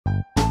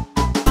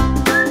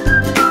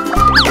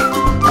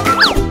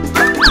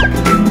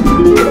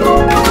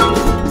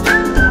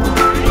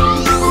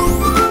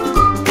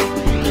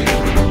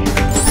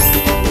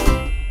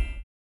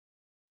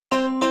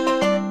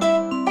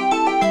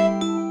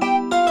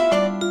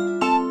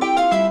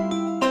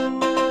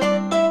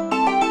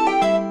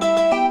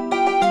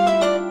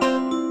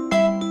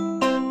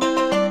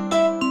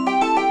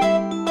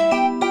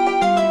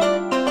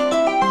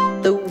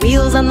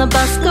the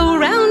bus go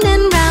round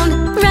and round,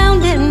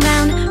 round and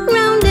round,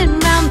 round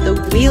and round. The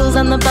wheels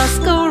on the bus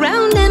go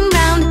round and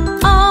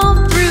round, all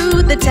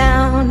through the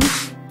town.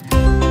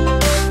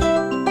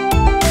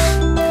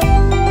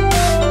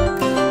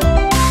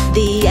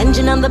 The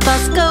engine on the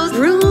bus goes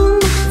vroom,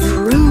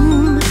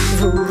 vroom,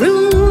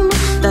 vroom.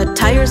 The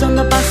tires on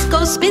the bus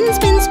go spin,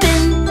 spin,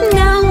 spin.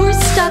 Now we're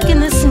stuck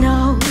in the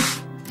snow.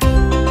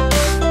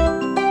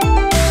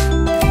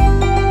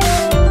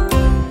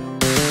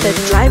 The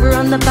driver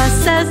on the bus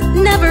says,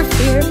 never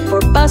fear,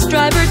 for bus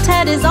driver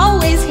Ted is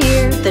always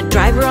here. The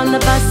driver on the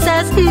bus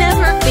says,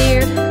 never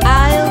fear,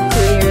 I'll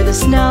clear the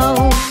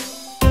snow.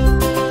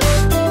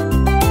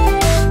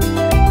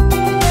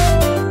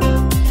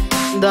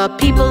 The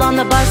people on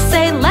the bus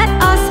say, let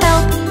us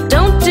help,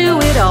 don't do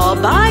it all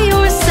by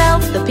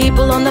yourself. The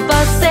people on the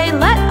bus say,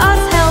 let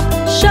us help,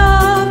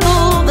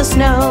 shovel the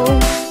snow.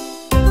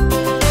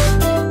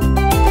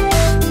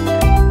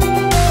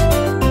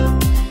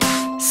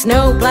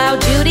 Snowplow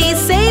Judy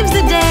saves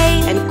the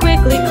day and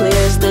quickly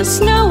clears the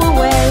snow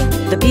away.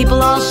 The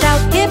people all shout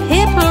hip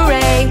hip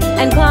hooray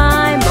and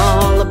climb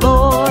all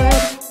aboard.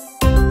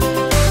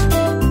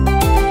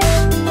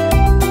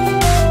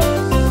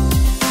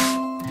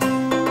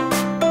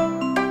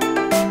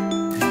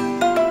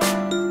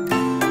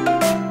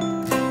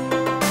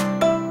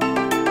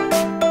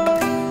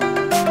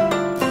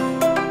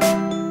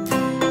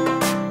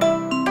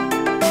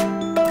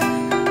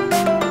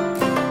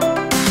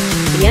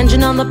 The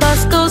engine on the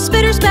bus goes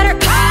spitter spatter,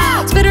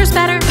 spitter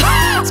spatter,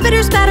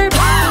 spitter spatter.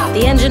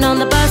 The engine on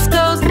the bus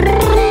goes,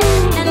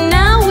 and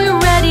now we're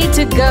ready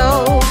to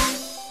go.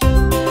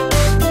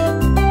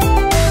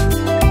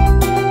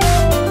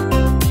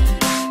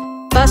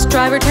 Bus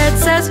driver Ted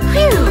says,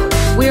 phew,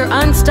 we're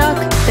unstuck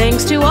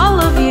thanks to all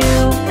of you,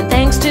 and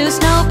thanks to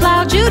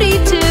Snowplow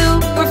Judy too.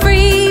 We're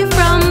free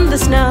from the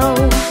snow.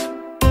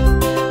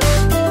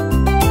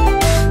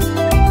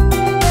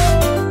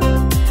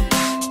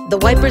 The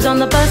wipers on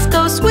the bus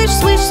go swish,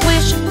 swish,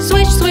 swish,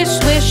 swish, swish,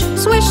 swish,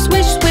 swish,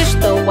 swish, swish.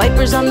 The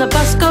wipers on the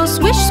bus go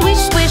swish, swish,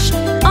 swish,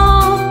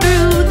 all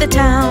through the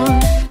town.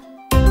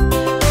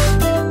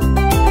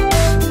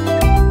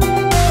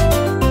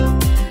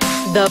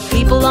 The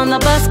people on the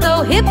bus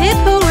go hip, hip,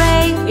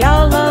 hooray. We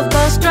all love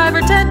bus driver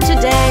Ted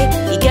today.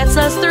 He gets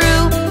us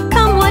through,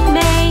 come what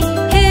may.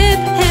 Hip,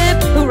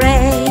 hip,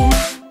 hooray.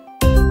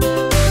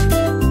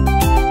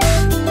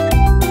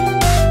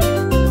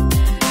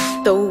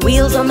 The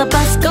wheels on the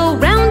bus go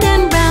round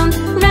and round,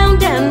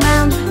 round and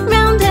round,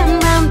 round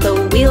and round. The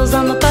wheels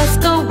on the bus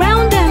go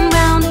round and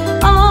round,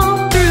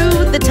 all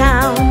through the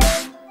town.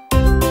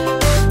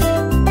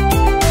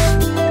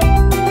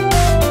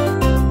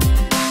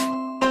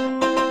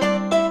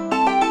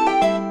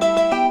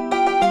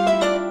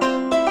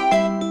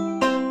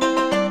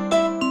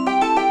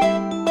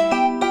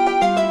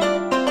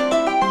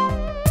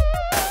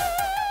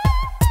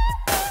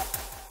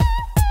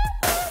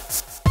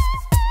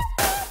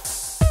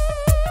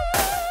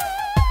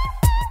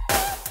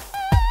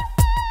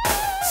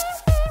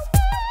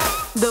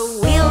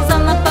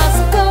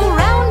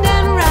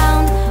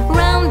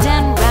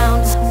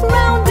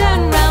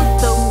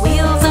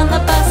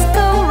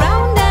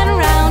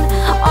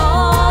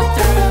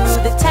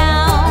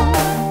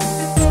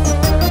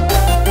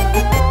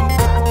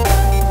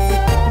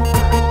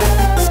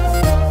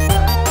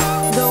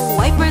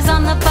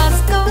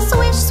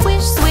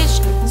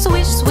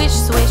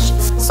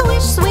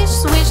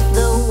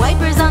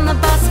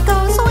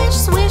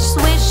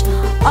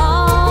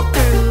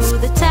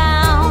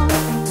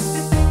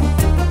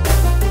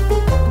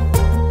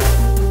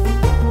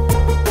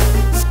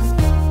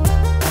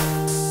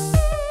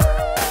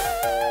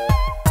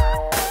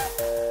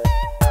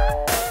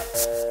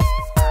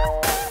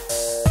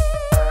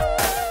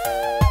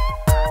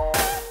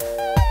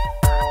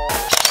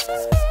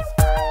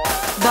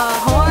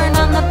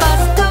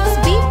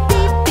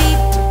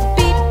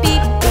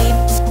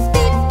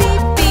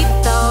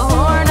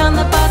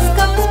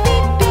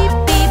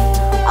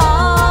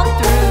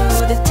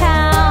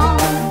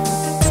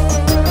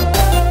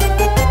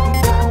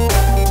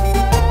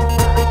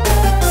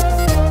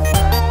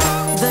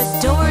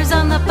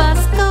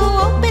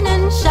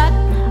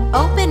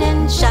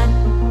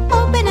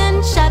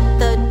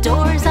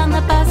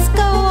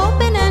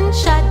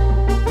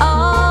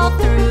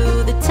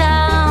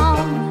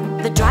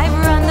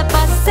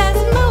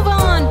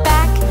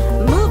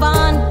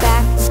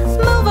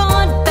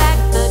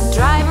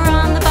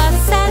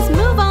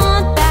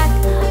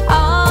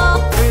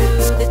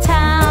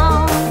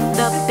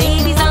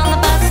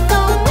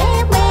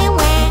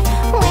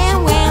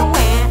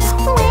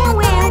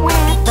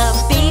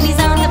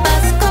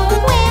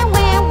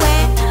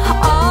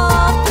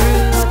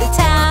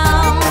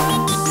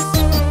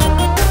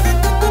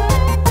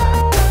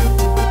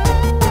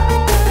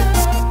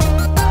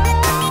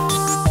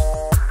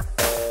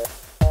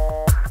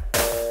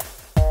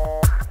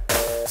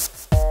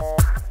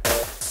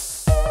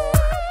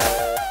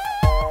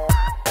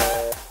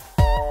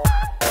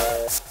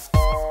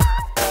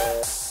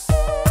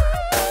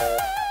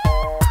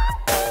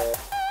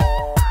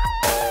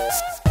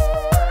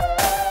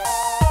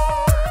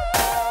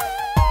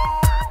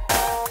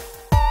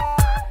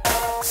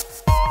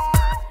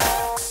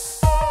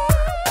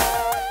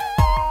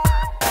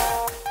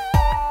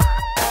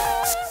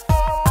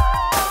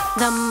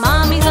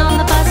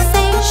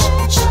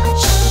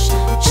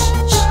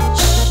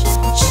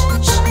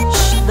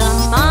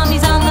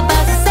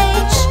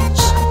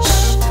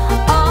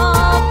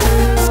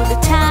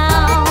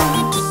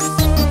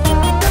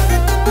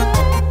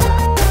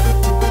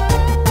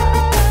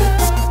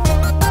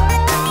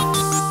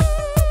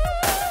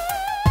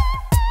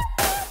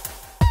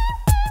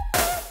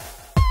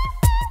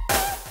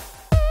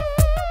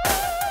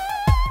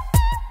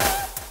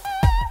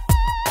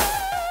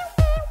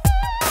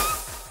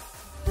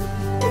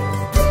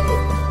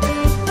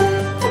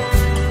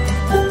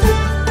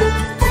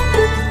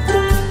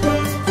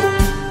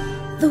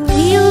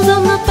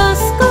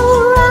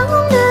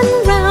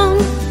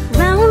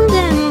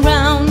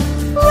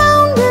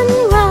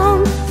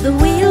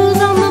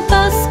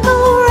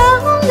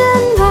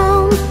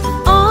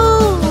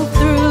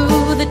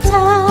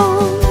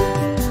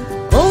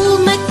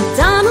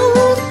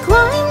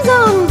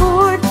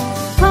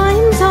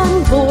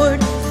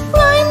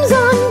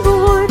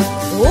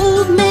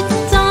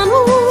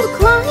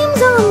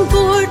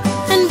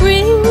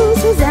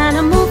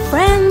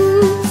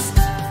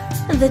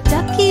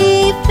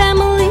 ducky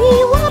family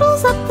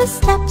waddles up the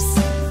steps.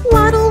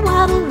 Waddle,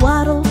 waddle,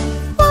 waddle,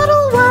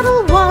 waddle,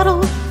 waddle,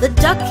 waddle. The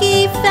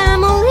ducky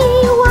family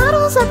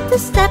waddles up the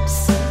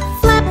steps.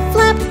 Flap,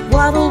 flap,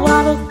 waddle,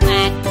 waddle,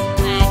 quack,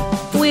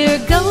 quack.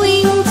 We're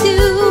going to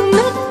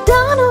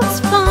MacDonald's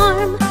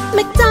farm.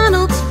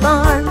 MacDonald's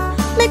farm.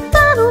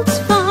 MacDonald's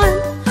farm.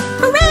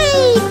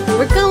 Hooray!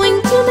 We're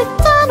going to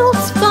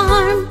MacDonald's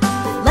farm.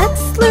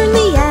 Let's learn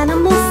the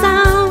animal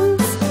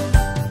sounds.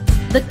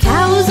 The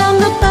cows on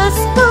the bus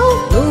go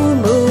moo,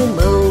 moo,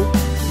 moo.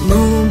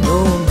 Moo,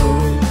 moo, moo.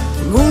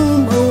 Moo,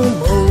 moo,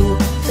 moo.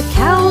 The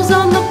cows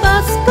on the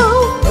bus go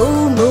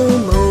moo, moo,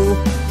 moo.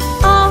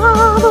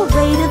 All the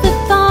way to the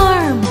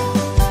farm.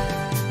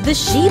 The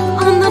sheep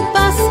on the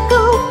bus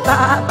go ba,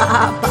 ba,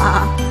 ba.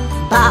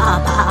 Ba,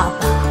 ba,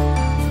 ba.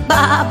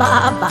 Ba, ba,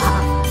 ba.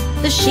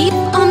 The sheep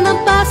on the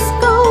bus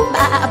go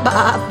ba, ba,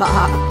 ba.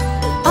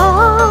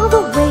 All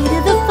the way to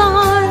the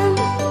farm.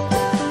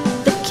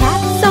 The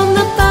cats on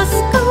the bus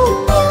go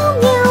meow,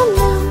 meow,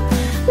 meow.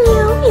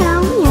 Meow, meow,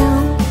 meow.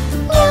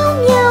 Meow,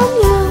 meow,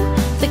 meow.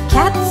 The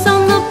cats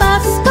on the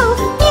bus go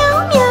meow,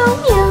 meow,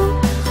 meow.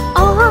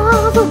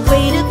 All the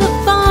way to the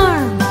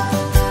farm.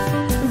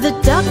 The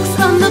ducks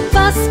on the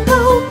bus go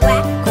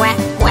quack, quack,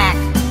 quack.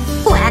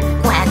 Quack,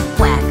 quack,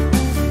 quack.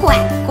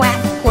 Quack,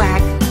 quack,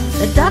 quack.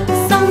 The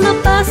ducks on the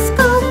bus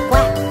go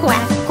quack,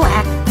 quack,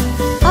 quack.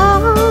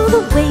 All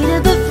the way to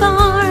the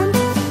farm.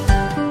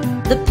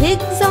 The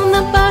pigs on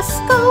the bus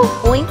go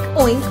oink,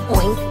 oink,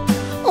 oink.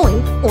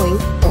 Oink,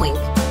 oink, oink.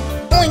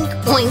 Oink,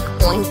 oink,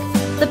 oink.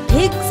 The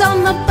pigs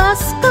on the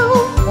bus go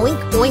oink,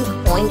 oink,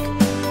 oink.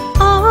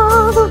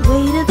 All the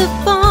way to the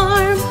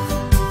farm.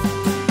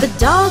 The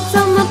dogs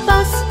on the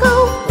bus go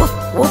woof,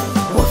 woof,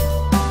 woof.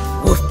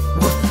 Woof,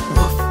 woof,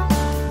 woof.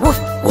 Woof,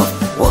 woof,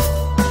 woof.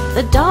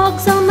 The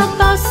dogs on the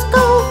bus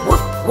go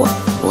woof,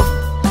 woof, woof.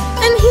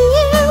 And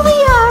here we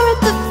are at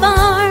the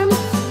farm.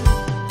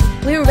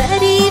 We're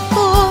ready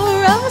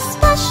for a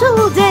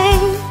special day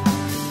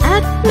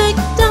at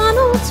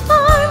MacDonald's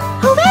farm.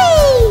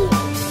 Hooray!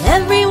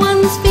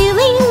 Everyone's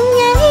feeling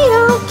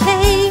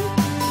A-okay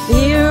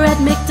here at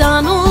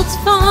MacDonald's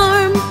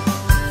farm.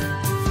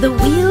 The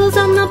wheels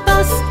on the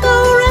bus go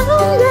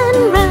round and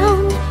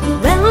round,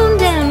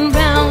 round and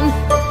round,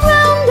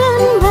 round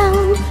and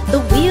round. The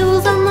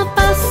wheels on the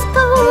bus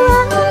go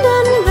round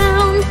and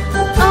round,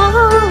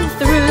 all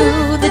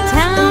through the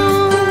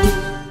town.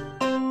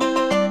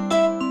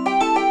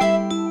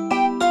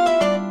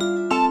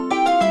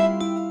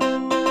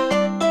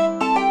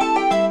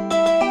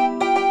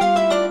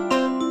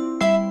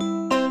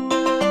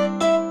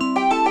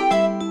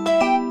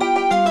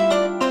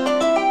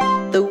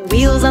 The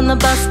wheels on the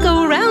bus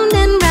go round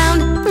and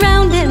round,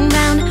 round and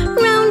round,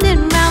 round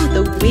and round.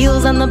 The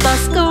wheels on the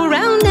bus go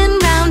round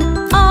and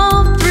round,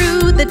 all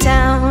through the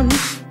town.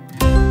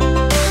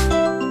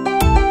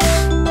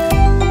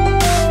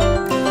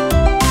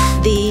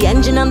 The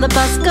engine on the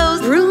bus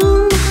goes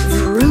vroom,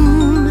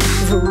 vroom,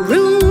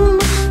 vroom.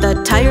 The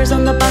tires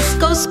on the bus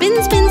go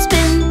spin, spin,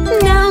 spin.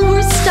 Now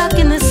we're stuck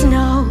in the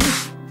snow.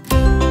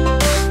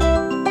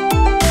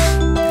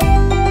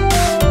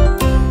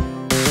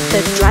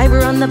 The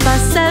driver on the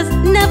bus says,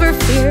 never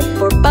fear,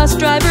 for bus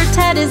driver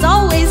Ted is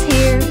always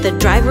here. The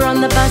driver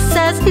on the bus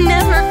says,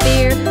 never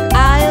fear,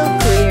 I'll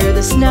clear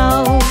the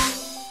snow.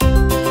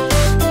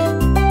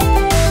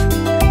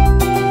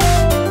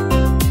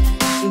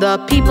 The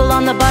people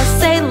on the bus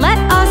say, let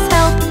us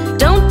help,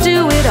 don't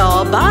do it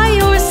all by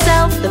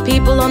yourself. The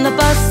people on the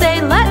bus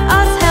say, let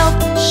us help,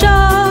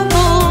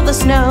 shovel the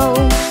snow.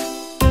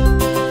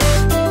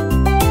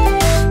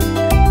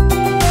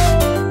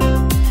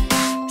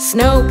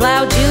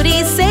 Snowplow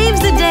Judy saves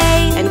the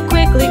day and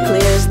quickly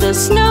clears the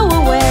snow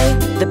away.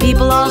 The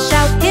people all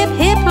shout hip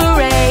hip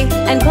hooray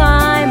and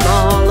climb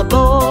all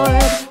aboard.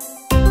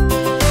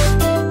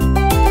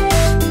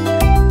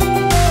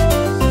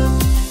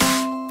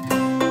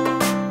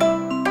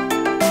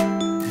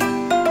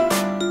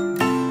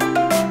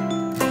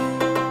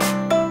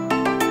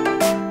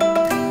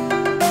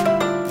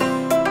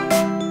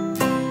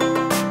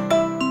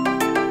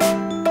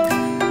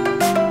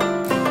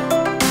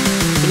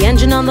 The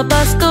engine on the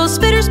bus goes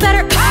spitter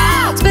spatter,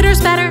 spitter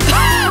spatter,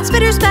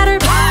 spitter spatter.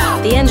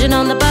 The engine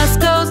on the bus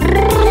goes,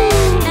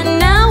 and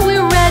now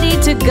we're ready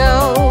to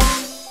go.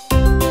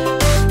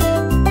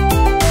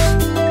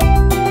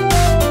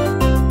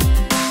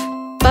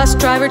 Bus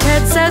driver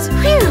Ted says,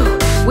 phew,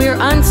 we're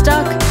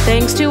unstuck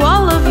thanks to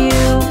all of you,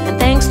 and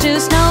thanks to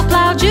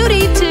Snowplow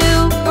Judy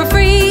too. We're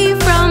free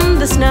from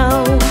the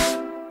snow.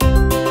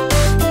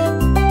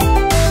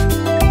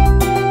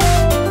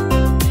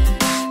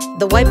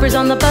 The wipers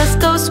on the bus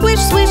go swish,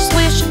 swish,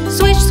 swish,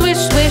 swish, swish,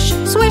 swish,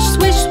 swish,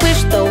 swish,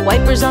 swish. The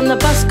wipers on the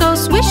bus go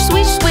swish,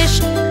 swish,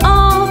 swish,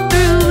 all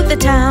through the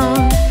town.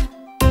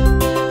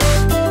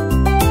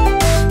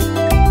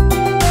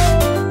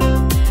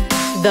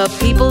 The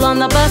people on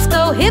the bus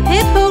go hip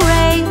hip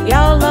hooray.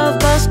 Y'all love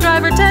bus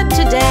driver Ted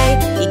today.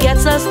 He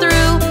gets us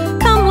through,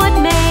 come what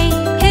may.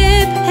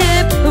 Hip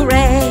hip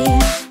hooray.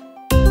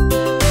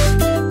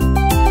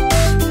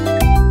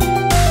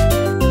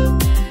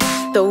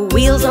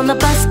 wheels on the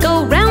bus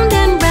go round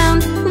and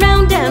round,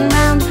 round and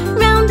round,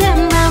 round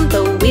and round.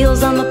 The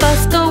wheels on the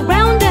bus go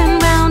round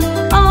and round,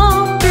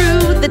 all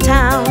through the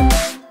town.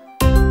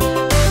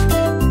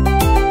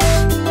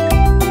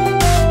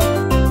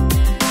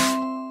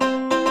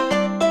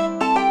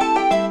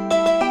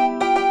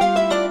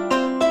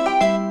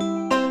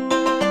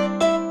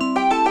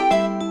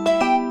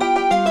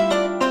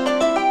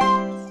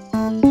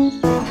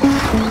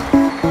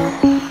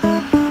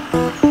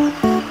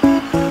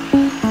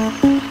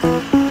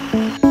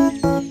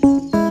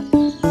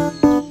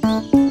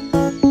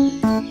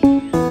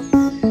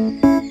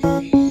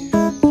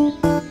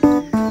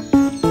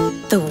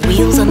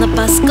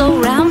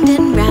 Go round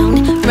and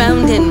round,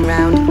 round and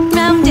round,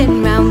 round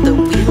and round. The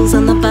wheels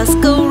on the bus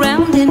go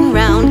round and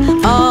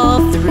round, all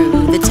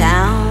through the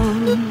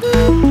town.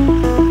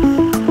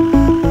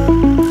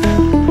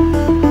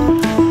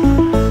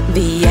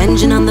 The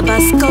engine on the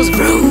bus goes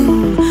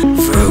vroom,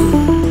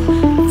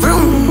 vroom,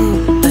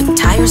 vroom. The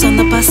tires on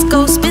the bus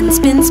go spin,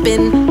 spin,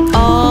 spin,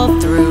 all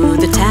through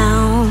the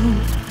town.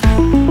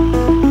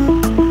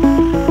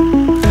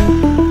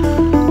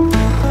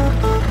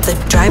 The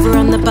driver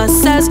on the bus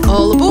says,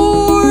 all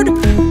aboard,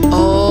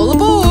 all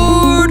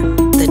aboard.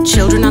 The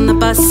children on the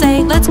bus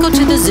say, let's go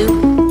to the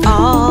zoo,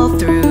 all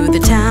through the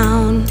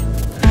town.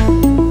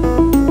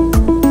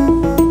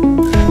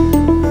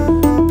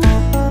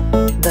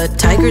 The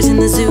tigers in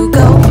the zoo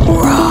go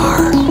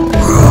roar,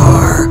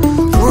 roar,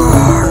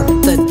 roar.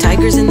 The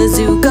tigers in the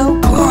zoo go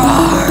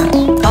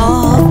roar,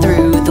 all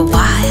through the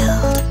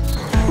wild.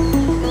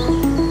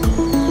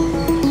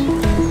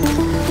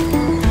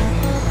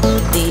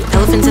 The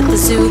elephants at the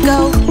zoo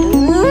go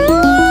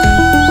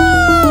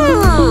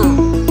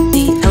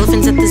the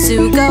elephants at the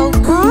zoo go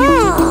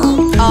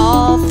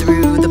all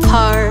through the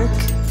park.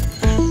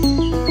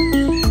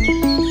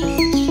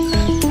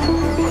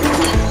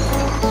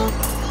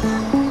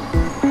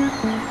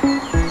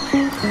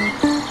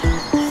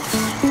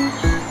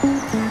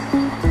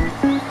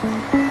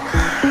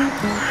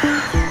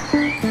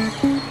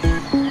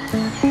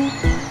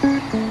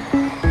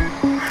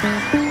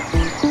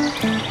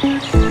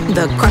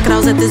 The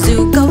crocodiles at the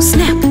zoo go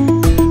snap,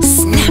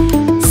 snap,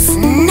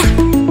 snap.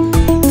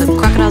 The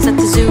crocodiles at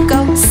the zoo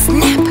go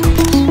snap,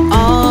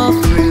 all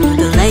through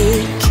the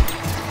lake.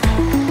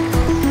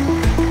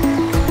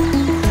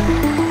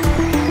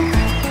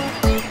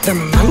 The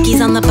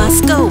monkeys on the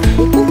bus go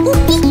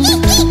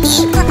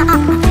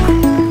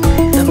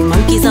the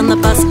monkeys on the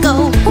bus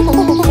go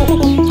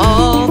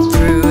all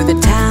through the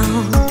town.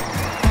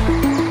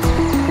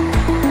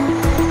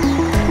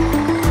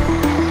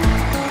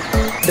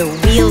 The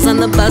wheels on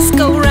the bus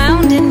go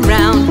round and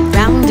round,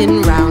 round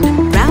and round,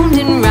 round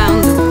and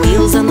round. The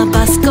wheels on the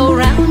bus go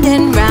round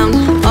and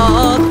round,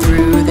 all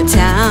through the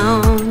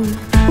town.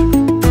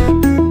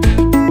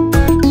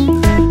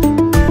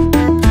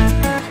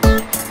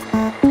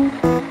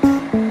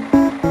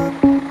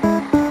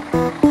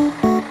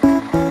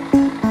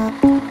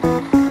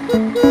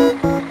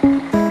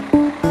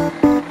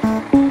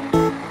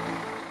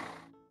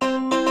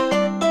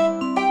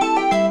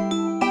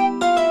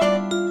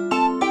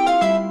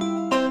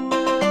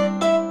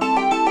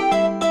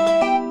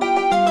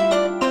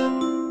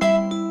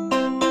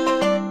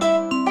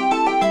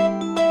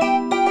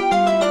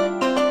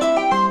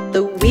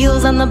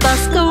 Wheels on the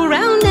bus go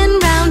round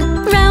and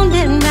round, round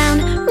and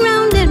round,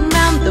 round and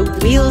round. The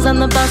wheels on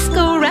the bus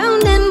go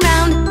round and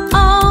round,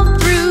 all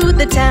through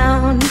the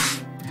town.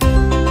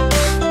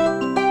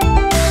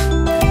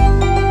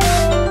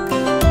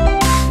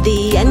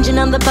 The engine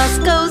on the bus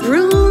goes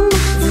vroom,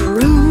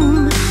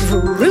 vroom,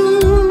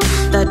 vroom.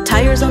 The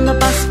tires on the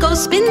bus go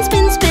spin,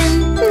 spin,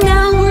 spin.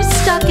 Now we're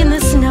stuck in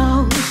the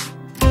snow.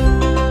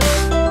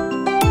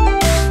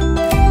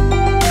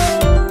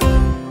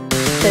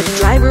 The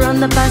driver on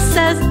the bus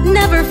says,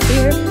 never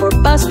fear, for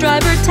bus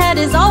driver Ted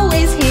is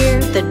always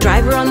here. The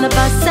driver on the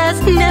bus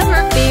says,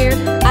 never fear,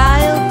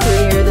 I'll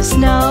clear the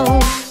snow.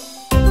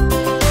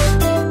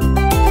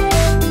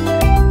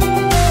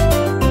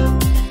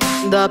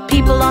 The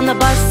people on the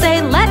bus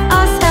say, let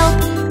us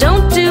help,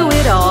 don't do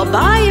it all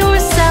by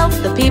yourself.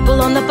 The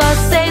people on the bus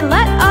say,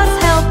 let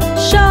us help,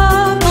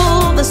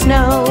 shovel the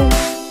snow.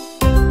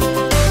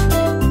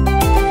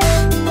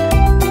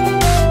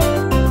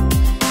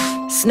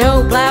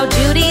 Snowplow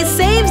Judy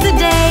saves the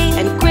day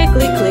and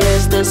quickly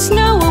clears the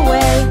snow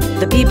away.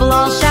 The people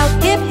all shout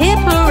hip hip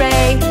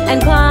hooray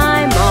and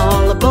climb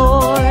all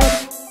aboard.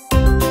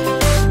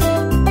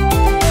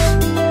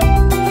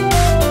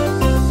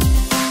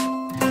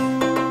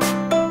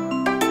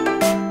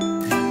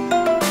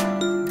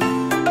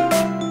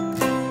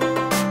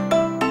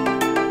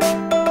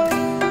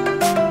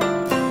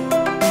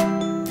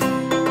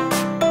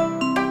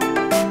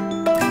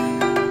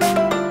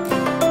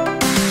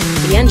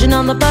 The engine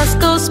on the bus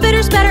goes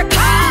spitter spatter,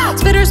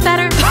 spitter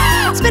spatter,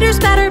 spitter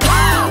spatter.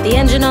 The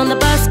engine on the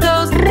bus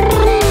goes,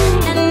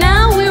 and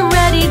now we're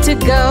ready to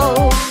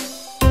go.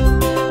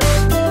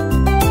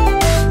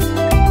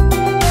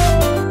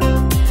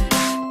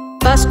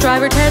 Bus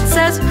driver Ted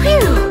says,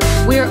 phew,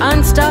 we're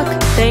unstuck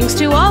thanks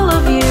to all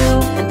of you,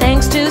 and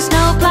thanks to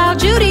Snowplow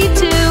Judy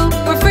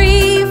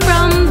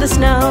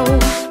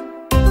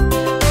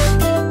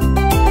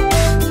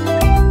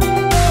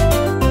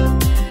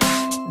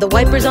The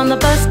wipers on the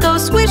bus go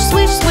swish,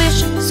 swish,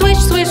 swish, swish,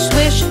 swish,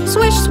 swish,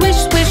 swish, swish,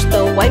 swish.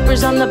 The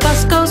wipers on the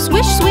bus go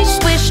swish, swish,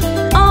 swish,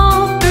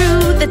 all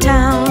through the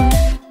town.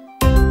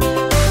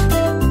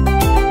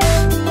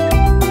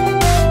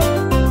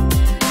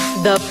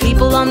 The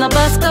people on the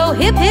bus go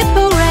hip, hip,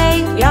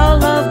 hooray. We all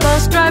love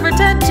bus driver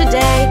Ted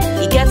today.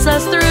 He gets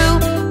us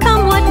through,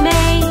 come what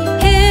may.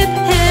 Hip,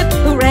 hip,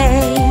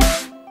 hooray.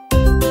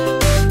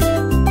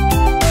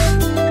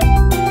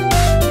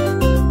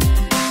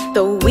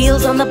 The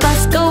wheels on the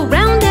bus go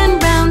round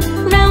and round,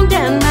 round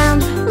and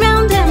round,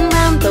 round and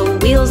round. The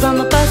wheels on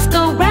the bus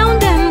go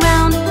round and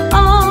round,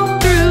 all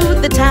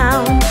through the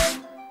town.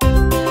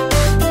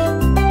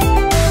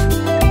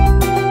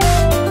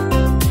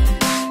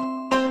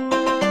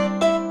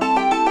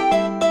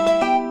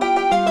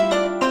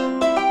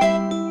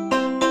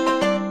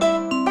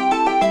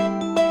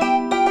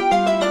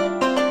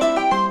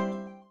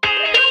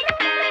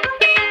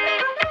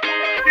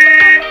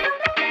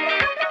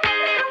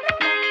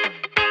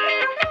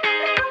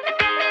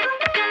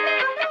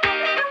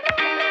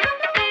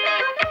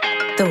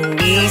 The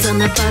wheels on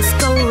the bus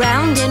go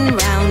round and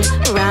round,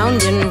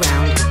 round and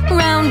round,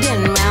 round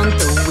and round.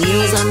 The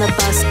wheels on the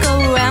bus go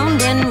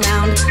round and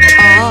round,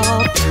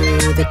 all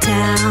through the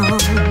town.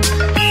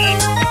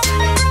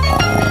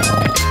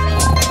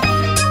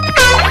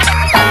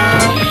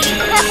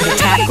 The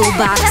tackle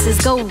boxes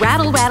go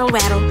rattle, rattle,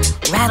 rattle,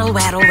 rattle,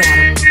 rattle, rattle,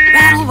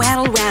 rattle,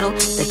 rattle, rattle.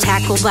 The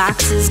tackle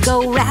boxes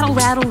go rattle,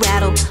 rattle,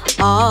 rattle,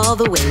 all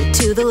the way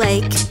to the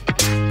lake.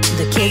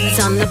 The kids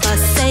on the bus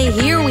say,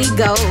 here we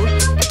go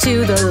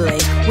to the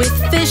lake with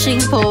fishing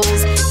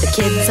poles. The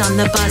kids on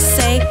the bus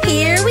say,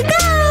 here we go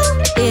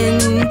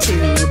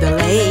into the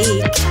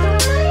lake.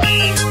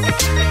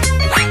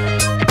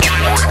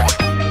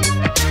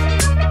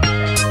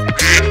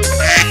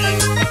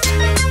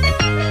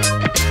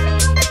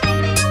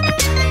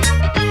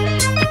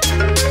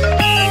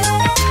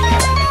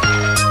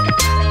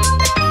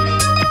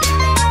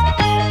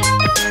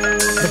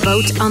 The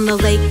boat on the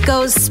lake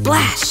goes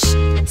splash,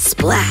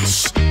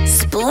 splash,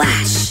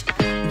 splash.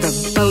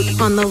 The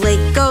boat on the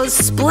lake goes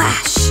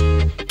splash,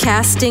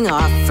 casting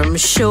off from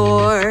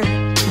shore.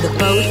 The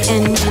boat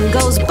engine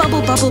goes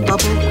bubble, bubble,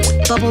 bubble,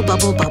 bubble,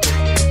 bubble, bubble,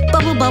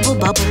 bubble, bubble,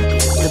 bubble.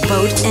 The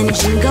boat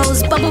engine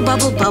goes bubble,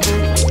 bubble, bubble,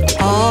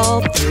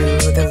 all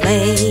through the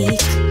lake.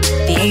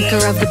 The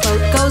anchor of the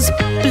boat goes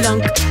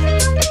blunk,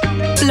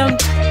 blunk,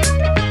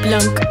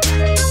 blunk.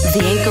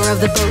 The anchor of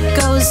the boat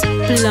goes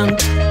blunk.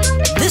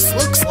 This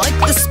looks like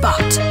the spot.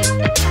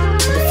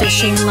 The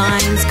fishing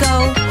lines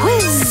go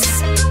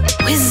whiz,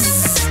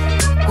 whiz,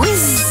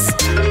 whiz.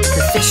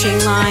 The fishing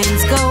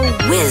lines go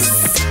whiz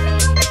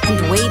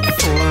and wait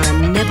for a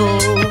nibble.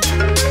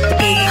 The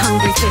big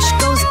hungry fish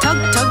goes tug,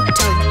 tug,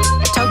 tug,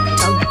 tug,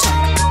 tug,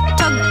 tug,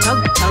 tug,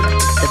 tug, tug.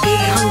 The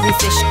big hungry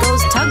fish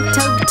goes tug,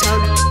 tug,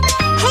 tug.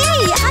 Hey,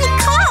 I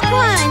caught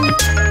one!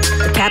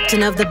 The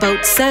captain of the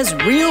boat says,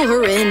 reel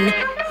her in,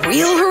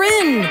 reel her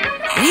in,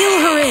 reel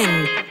her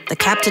in. The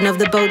captain of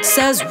the boat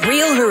says,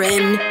 reel her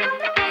in.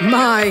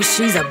 My,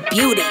 she's a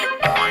beauty.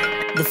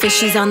 The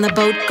fishies on the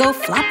boat go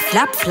flop,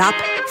 flop, flop,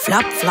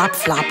 flop, flop,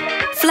 flop,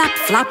 flop,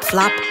 flop,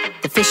 flop.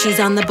 The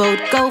fishies on the boat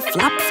go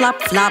flop, flop,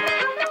 flop.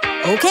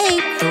 Okay,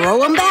 throw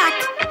them back.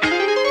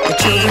 The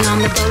children on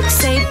the boat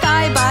say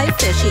bye-bye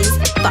fishies,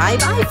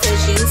 bye-bye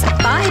fishies,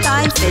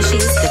 bye-bye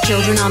fishies. The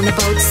children on the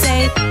boat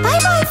say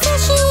bye-bye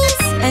fishies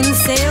and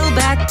sail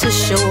back to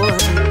shore.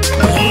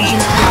 The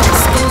engine of the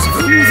bus goes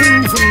vroom,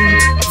 vroom,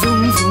 vroom,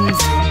 vroom, vroom,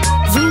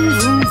 vroom,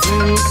 vroom,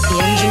 vroom. The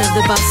engine of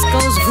the bus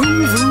goes vroom,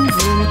 vroom,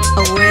 vroom,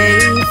 away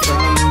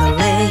from the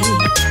lake.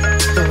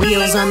 The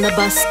wheels on the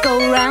bus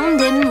go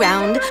round and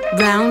round,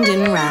 round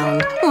and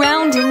round,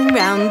 round and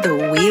round. The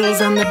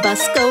wheels on the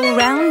bus go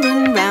round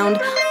and round,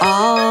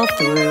 all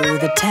through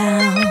the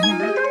town.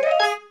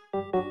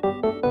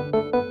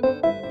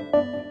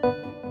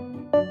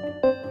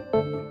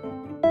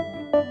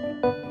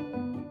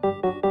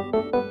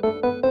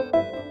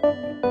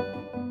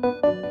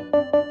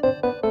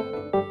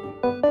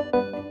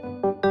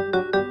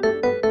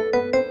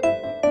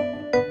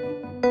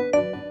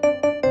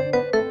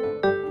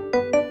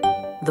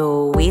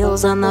 The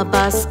wheels on the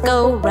bus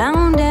go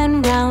round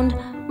and round,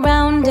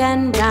 round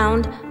and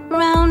round,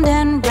 round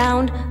and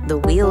round. The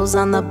wheels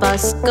on the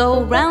bus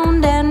go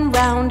round and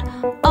round,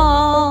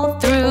 all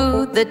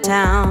through the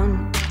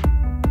town.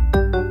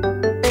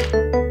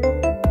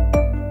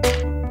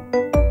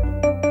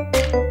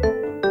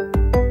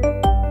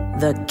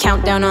 The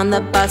countdown on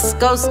the bus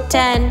goes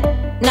 10,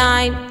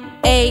 9,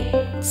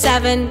 8,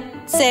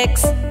 7,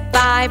 6,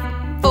 5,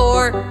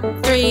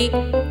 4, 3,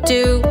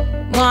 2,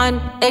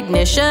 1,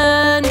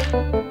 ignition.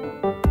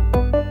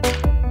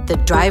 The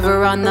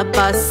driver on the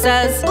bus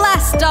says,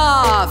 blast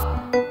off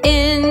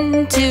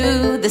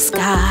into the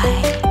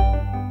sky.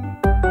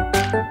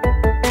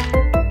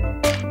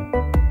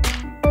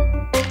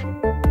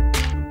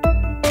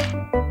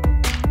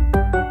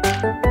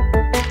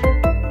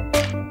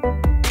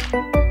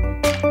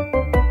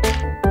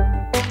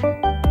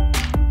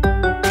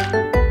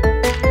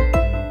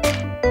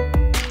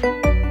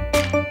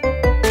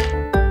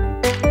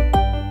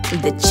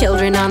 The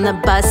children on the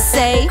bus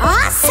say,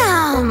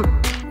 awesome!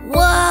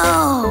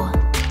 Whoa!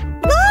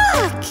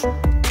 Look!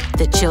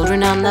 The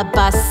children on the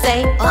bus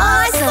say,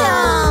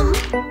 awesome!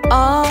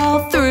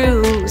 All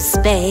through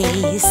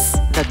space.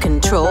 The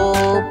control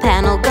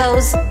panel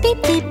goes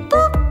beep beep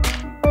boop,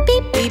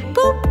 beep beep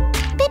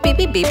boop, beep beep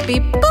beep beep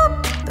beep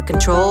boop. The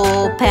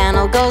control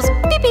panel goes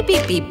beep beep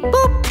beep beep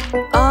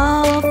boop,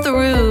 all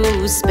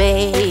through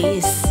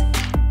space.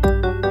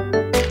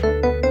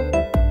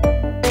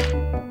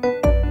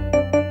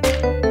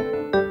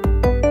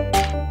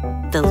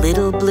 The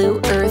little blue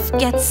earth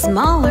gets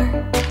smaller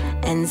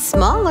and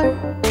smaller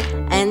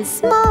and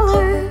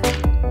smaller.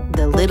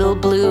 The little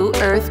blue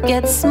earth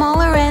gets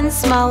smaller and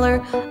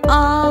smaller,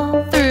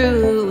 all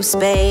through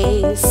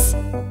space.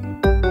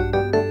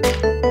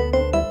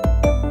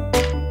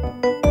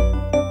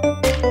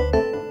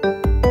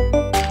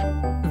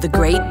 The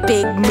great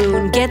big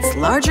moon gets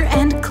larger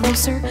and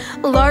closer,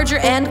 larger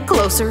and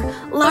closer,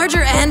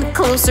 larger and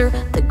closer.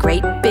 The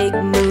great big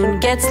moon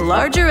gets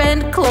larger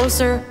and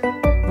closer.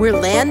 We're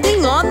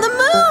landing on the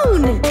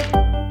moon!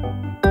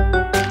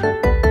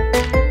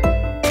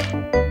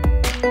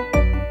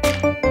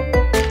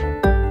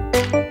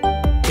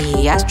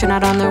 The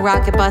astronaut on the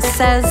rocket bus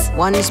says,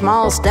 one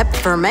small step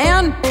for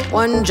man,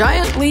 one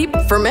giant leap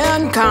for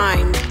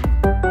mankind.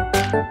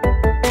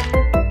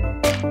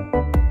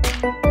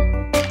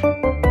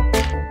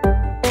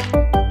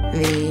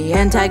 The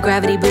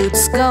anti-gravity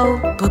boots go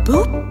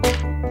ba-boop,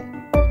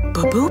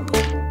 ba-boop,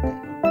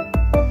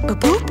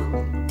 ba-boop.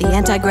 The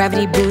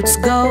anti-gravity boots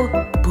go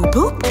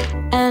boop-boop,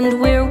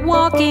 and we're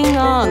walking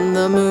on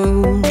the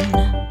moon.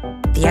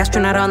 The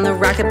astronaut on the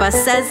rocket bus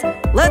says,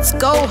 let's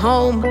go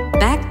home,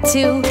 back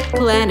to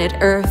planet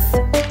Earth.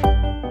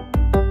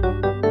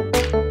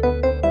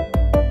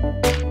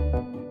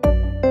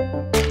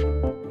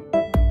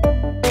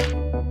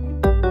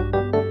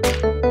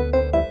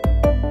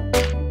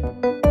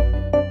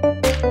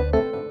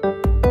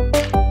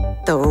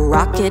 The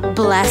rocket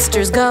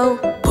blasters go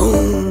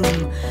boom,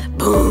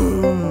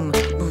 boom,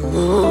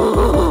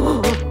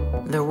 boom.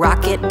 The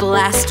rocket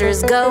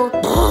blasters go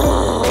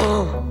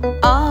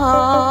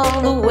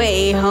all the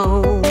way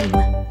home.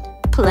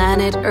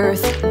 Planet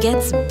Earth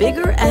gets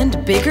bigger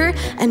and bigger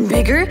and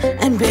bigger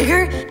and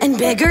bigger and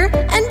bigger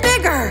and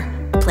bigger.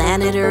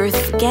 Planet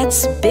Earth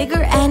gets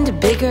bigger and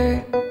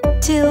bigger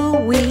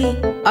till we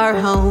are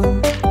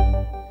home.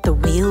 The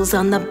wheels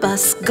on the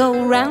bus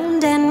go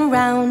round and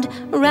round,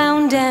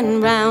 round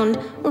and round,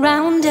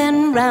 round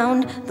and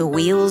round. The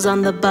wheels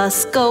on the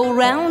bus go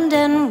round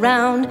and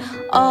round,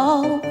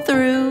 all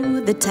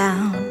through the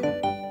town.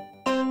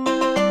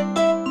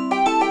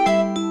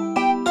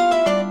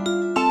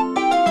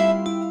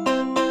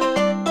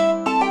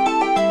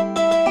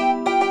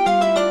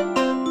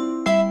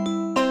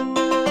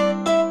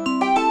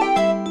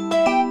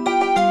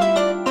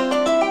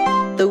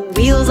 The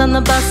wheels on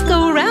the bus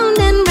go round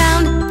and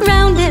round,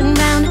 round and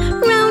round,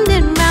 round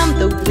and round.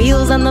 The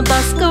wheels on the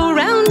bus go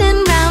round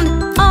and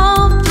round,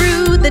 all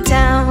through the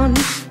town.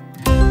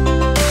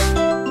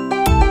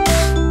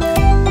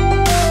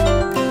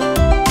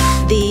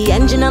 The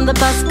engine on the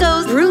bus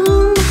goes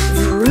vroom,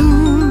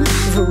 vroom,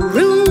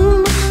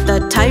 vroom.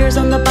 The tires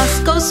on the bus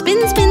go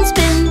spin, spin,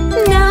 spin.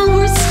 Now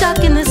we're stuck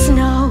in the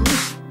snow.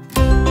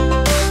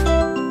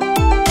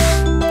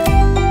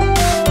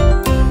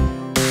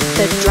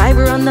 The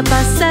driver on the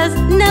bus says,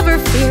 never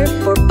fear,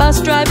 for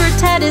bus driver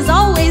Ted is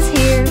always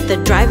here. The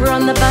driver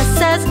on the bus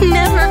says,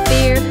 never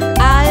fear,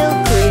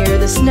 I'll clear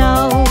the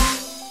snow.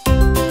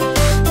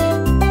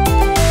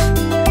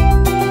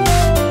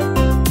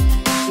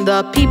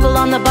 The people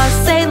on the bus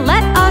say,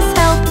 let us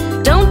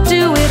help, don't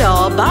do it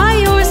all by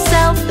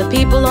yourself. The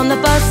people on the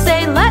bus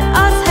say, let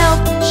us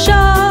help,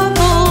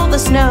 shovel the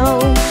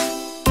snow.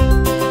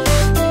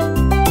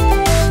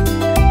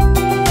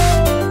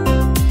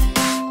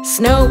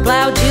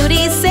 Snowplow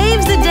Judy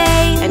saves the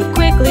day and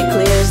quickly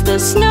clears the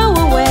snow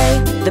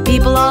away. The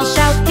people all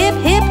shout hip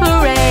hip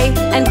hooray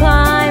and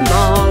climb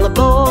all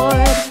aboard.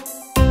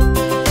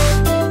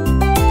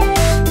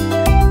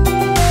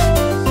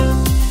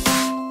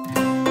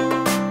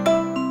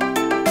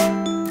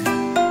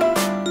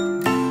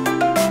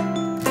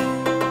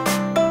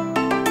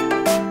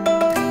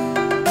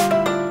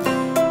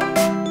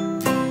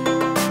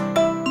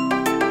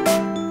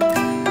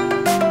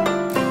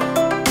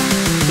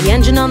 The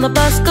engine on the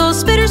bus goes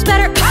spitter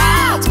spatter,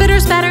 spitter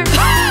spatter,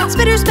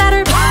 spitter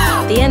spatter.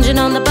 The engine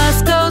on the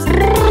bus goes,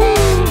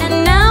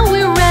 and now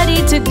we're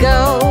ready to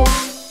go.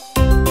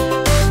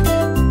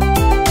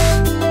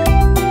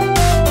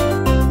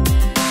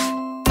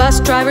 Bus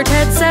driver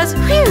Ted says,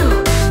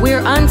 phew,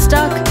 we're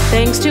unstuck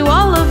thanks to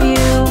all of you,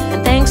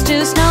 and thanks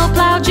to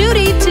Snowplow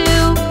Judy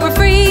too. We're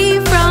free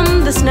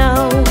from the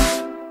snow.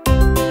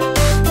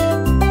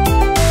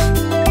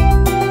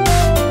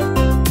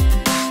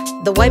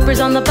 The wipers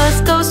on the bus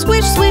go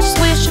swish, swish,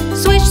 swish,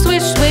 swish,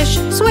 swish, swish,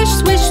 swish,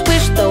 swish,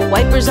 swish. The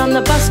wipers on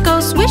the bus go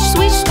swish,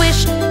 swish,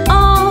 swish,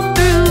 all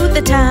through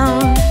the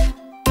town.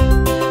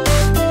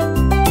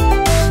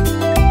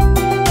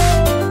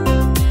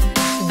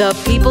 The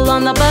people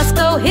on the bus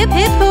go hip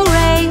hip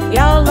hooray. We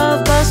all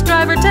love bus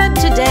driver Ted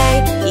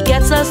today. He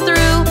gets us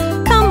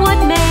through, come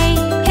what may.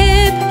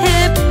 Hip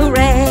hip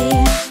hooray.